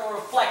beliefs are going to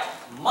reflect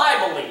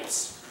my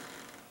beliefs.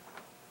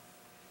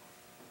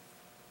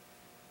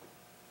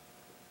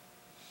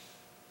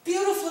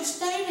 Beautifully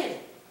stated.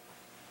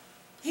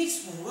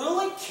 He's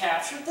really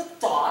captured the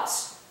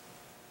thoughts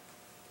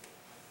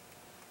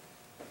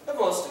of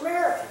most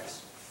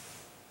Americans.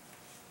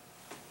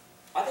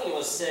 I think it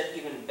was said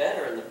even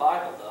better in the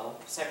Bible, though.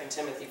 2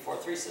 Timothy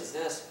 4:3 says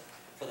this,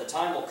 "For the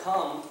time will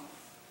come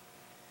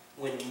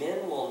when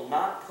men will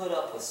not put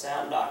up with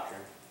sound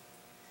doctrine.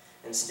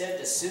 Instead,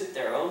 to suit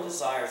their own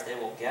desires, they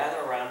will gather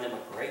around them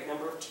a great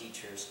number of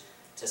teachers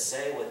to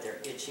say with their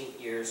itching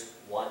ears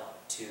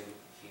what to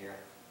hear."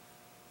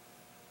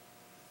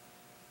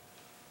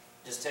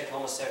 Just take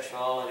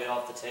homosexuality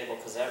off the table,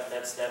 because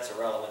that's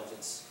irrelevant.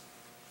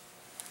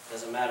 It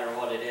doesn't matter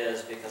what it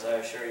is, because I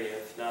assure you,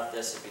 if not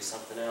this, it'd be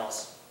something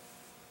else.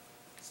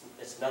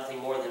 It's nothing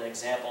more than an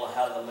example of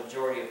how the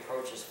majority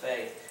approaches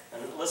faith.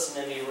 And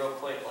listen to me real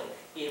quickly.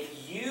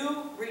 If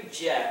you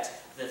reject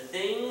the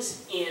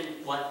things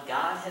in what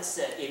God has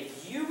said,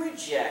 if you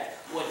reject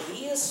what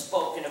He has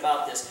spoken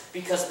about this,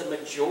 because the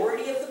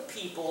majority of the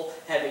people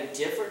have a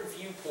different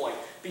viewpoint,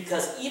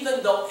 because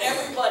even though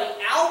everybody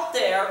out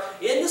there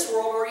in this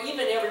world, or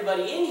even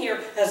everybody in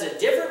here, has a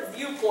different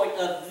viewpoint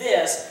of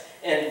this,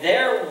 and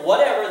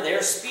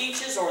their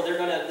speeches, or they're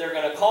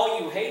gonna call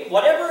you hate,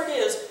 whatever it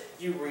is,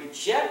 you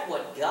reject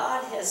what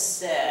God has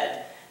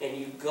said, and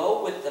you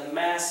go with the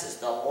masses.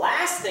 The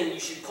last thing you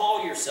should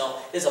call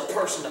yourself is a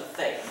person of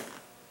faith.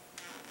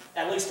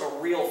 At least a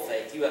real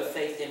faith. You have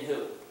faith in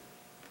who?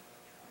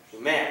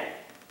 Humanity.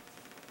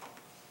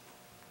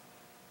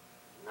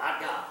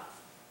 Not God.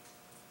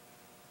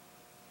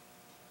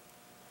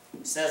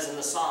 It says in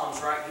the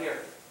Psalms right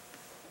here.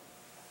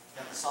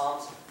 Got the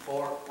Psalms?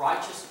 "For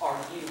righteous are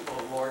you,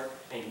 O Lord,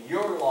 and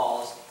your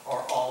laws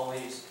are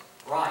always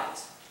right."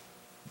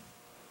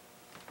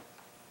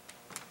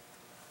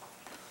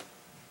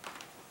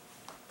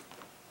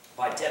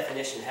 By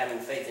definition, having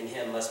faith in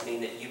Him must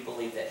mean that you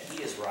believe that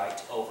He is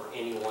right over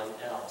anyone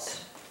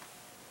else.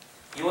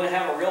 You want to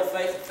have a real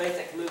faith, a faith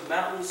that can move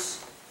mountains,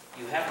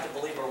 you have to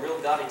believe a real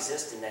God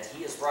exists and that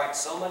He is right,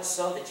 so much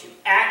so that you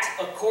act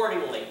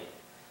accordingly.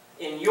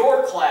 In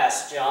your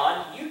class,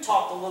 John, you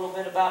talked a little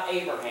bit about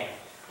Abraham.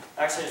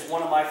 Actually, it's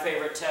one of my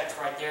favorite texts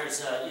right there.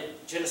 It's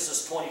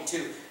Genesis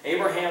 22.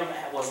 Abraham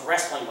was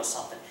wrestling with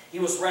something. He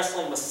was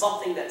wrestling with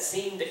something that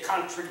seemed to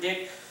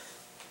contradict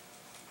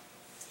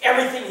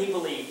everything he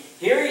believed.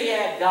 Here he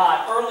had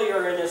God.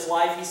 Earlier in his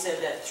life, he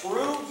said that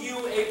through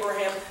you,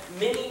 Abraham,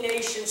 many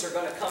nations are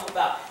going to come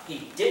about.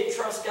 He did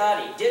trust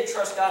God. He did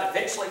trust God.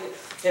 Eventually,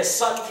 his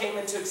son came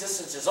into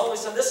existence. His only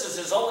son. This is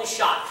his only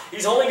shot.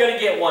 He's only going to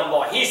get one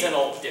boy. He's an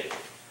old dude.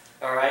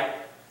 All right?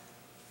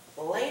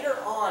 Well, later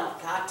on,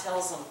 God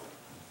tells him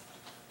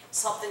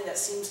something that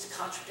seems to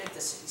contradict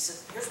this. He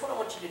says, here's what I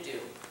want you to do,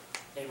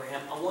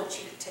 Abraham. I want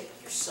you to take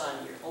your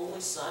son, your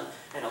only son,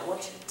 and I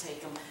want you to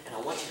take him, and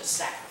I want you to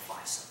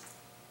sacrifice him.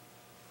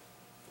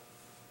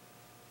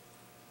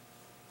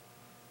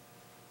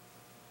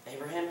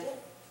 Abraham did.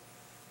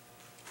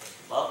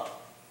 He loved him.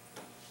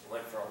 He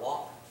went for a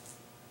walk.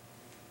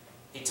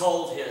 He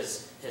told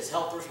his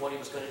helpers what he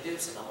was going to do. He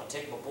said, I'm going to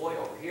take my boy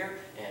over here,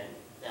 and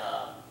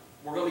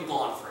we're going to be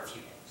gone for a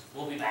few days.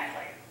 We'll be back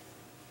later.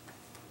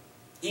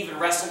 He even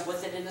wrestled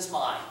with it in his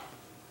mind.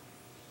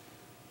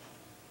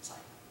 It's like,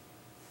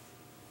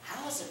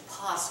 how is it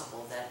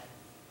possible that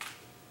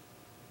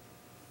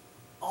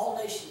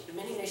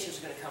many nations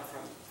are going to come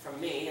from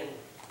me, and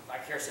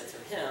vicariously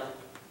through him,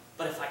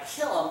 but if I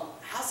kill him,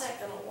 how's that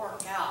going to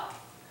work out?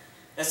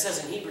 It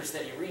says in Hebrews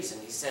that he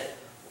reasoned. He said,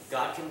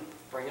 God can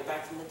bring it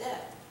back from the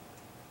dead.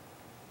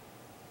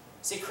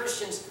 See,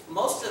 Christians,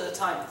 most of the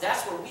time,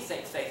 that's where we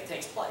think faith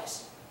takes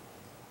place.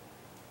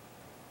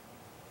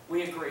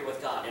 We agree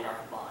with God in our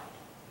mind.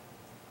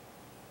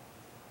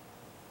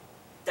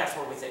 That's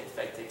where we think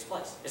faith takes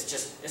place. It's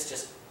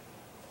just,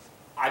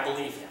 I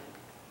believe Him.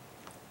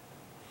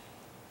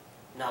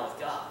 Not with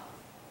God.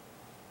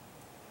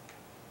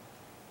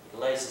 He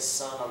lays His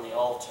Son on the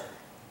altar.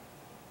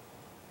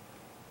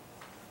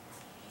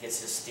 He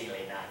gets his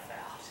steely knife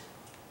out.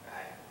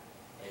 Right?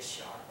 It's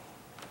sharp.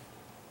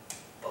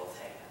 Both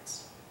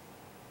hands.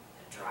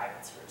 And drive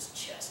it through his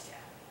chest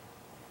cavity.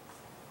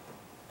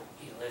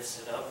 He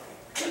lifts it up.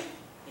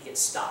 He gets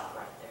stopped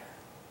right there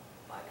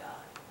by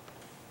God.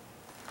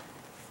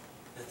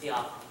 The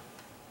theophany.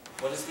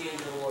 What does the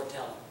angel of the Lord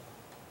tell him?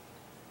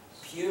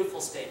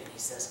 Beautiful statement. He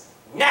says,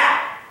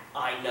 now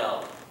I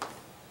know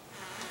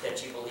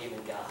that you believe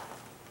in God.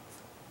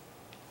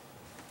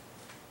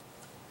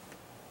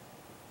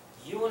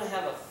 You want to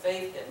have a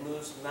faith that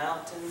moves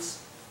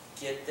mountains?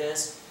 Get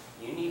this.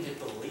 You need to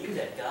believe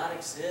that God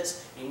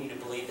exists. You need to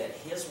believe that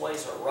His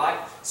ways are right,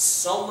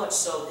 so much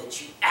so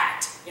that you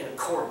act in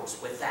accordance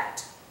with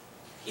that.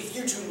 If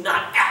you do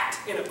not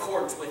act in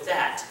accordance with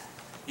that,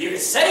 you can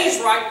say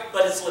He's right,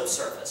 but it's lip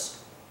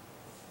service.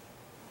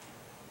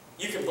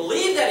 You can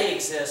believe that He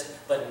exists,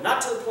 but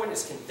not to the point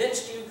it's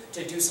convinced you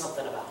to do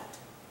something about it.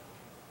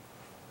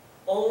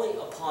 Only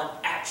upon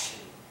action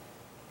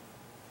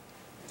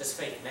does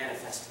faith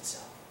manifest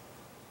itself.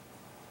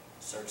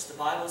 Search the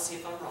Bible and see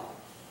if I'm wrong.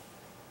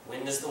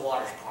 When does the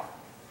waters part?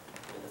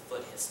 When the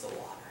foot hits the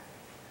water.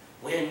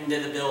 When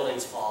do the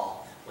buildings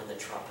fall? When the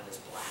trumpet is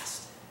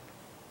blasted.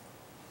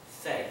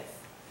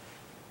 Faith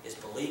is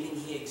believing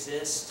He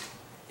exists.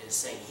 It is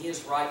saying He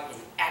is right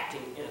and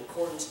acting in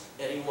accordance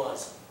that He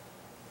was.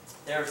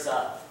 There's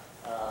a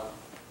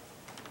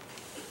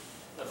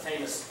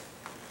famous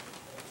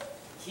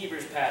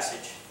Hebrews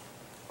passage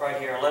right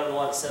here,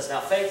 11:1. It says, "Now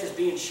faith is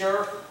being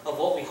sure of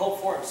what we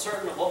hope for and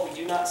certain of what we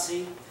do not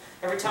see."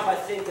 Every time I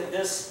think of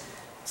this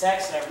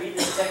text and I read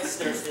this text,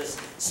 there's this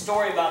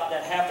story about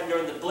that happened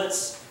during the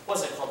Blitz.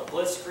 What's it called? The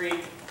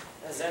Blitzkrieg?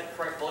 Is that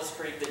correct?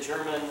 Blitzkrieg, the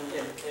German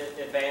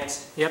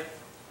advance. Yep.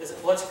 Is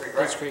it Blitzkrieg,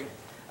 right? Blitzkrieg.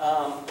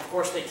 Of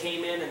course, they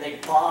came in and they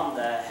bombed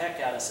the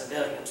heck out of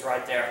civilians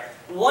right there.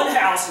 One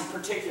house in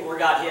particular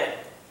got hit.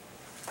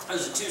 It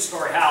was a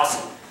two-story house,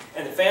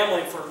 and the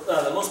family, for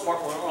the most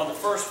part, were on the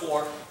first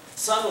floor.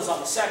 Son was on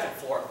the second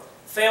floor.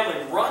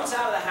 Family runs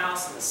out of the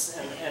house,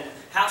 and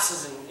house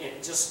is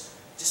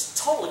just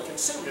totally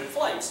consumed in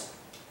flames.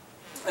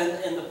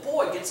 And the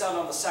boy gets out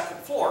on the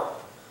second floor,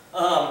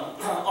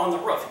 on the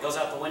roof. He goes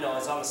out the window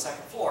and is on the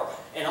second floor.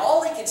 And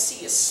all he can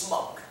see is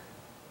smoke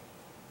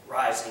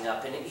rising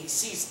up. And he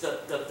sees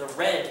the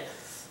red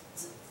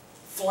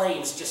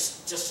flames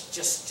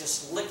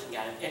just licking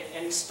at him.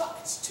 And he's stuck.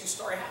 It's a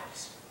two-story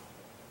house.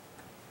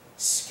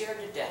 Scared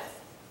to death.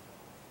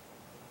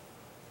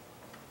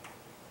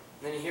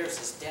 And then he hears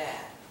his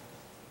dad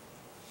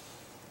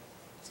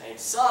saying,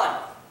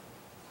 "Son,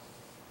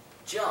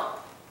 jump."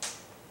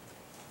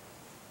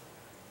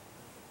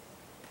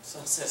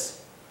 Son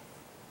says,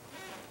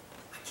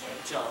 "I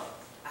can't jump.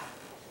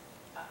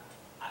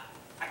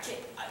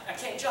 I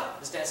can't jump."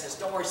 His dad says,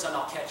 "Don't worry, son,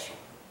 I'll catch you."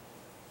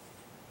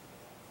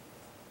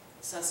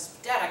 The son says,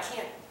 "Dad, I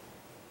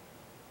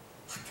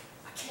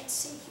can't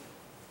see you."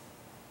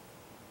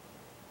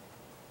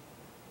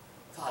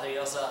 Father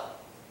yells up,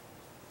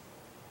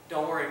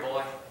 "Don't worry,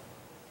 boy.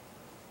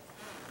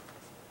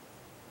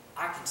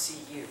 I can see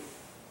you."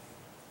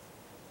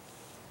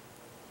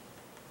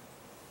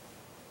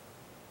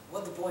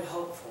 What did the boy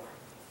hope for?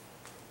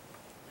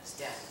 His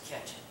dad would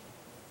catch him.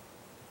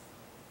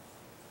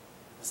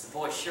 Was the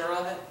boy sure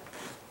of it?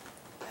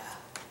 Yeah.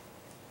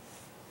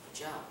 He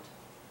jumped.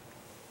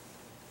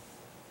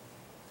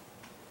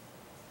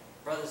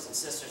 Brothers and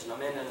sisters, and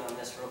I'm ending on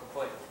this real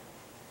quick.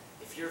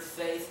 If your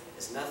faith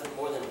is nothing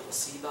more than a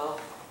placebo,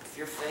 if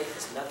your faith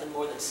is nothing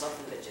more than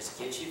something that just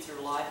gets you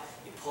through life,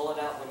 you pull it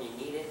out when you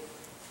need it,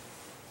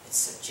 it's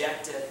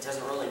subjective, it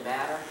doesn't really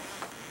matter,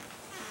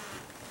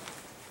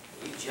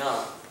 you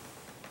jump,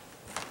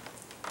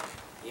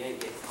 you ain't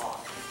getting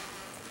caught.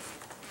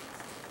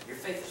 Your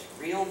faith is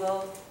real,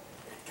 though,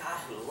 and a God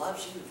who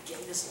loves you, who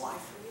gave His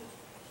life for you,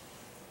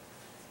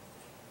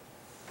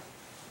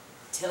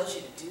 tells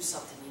you to do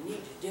something, you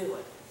need to do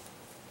it.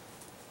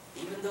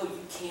 Even though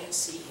you can't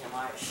see Him,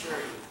 I assure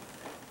you,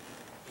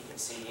 He can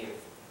see you.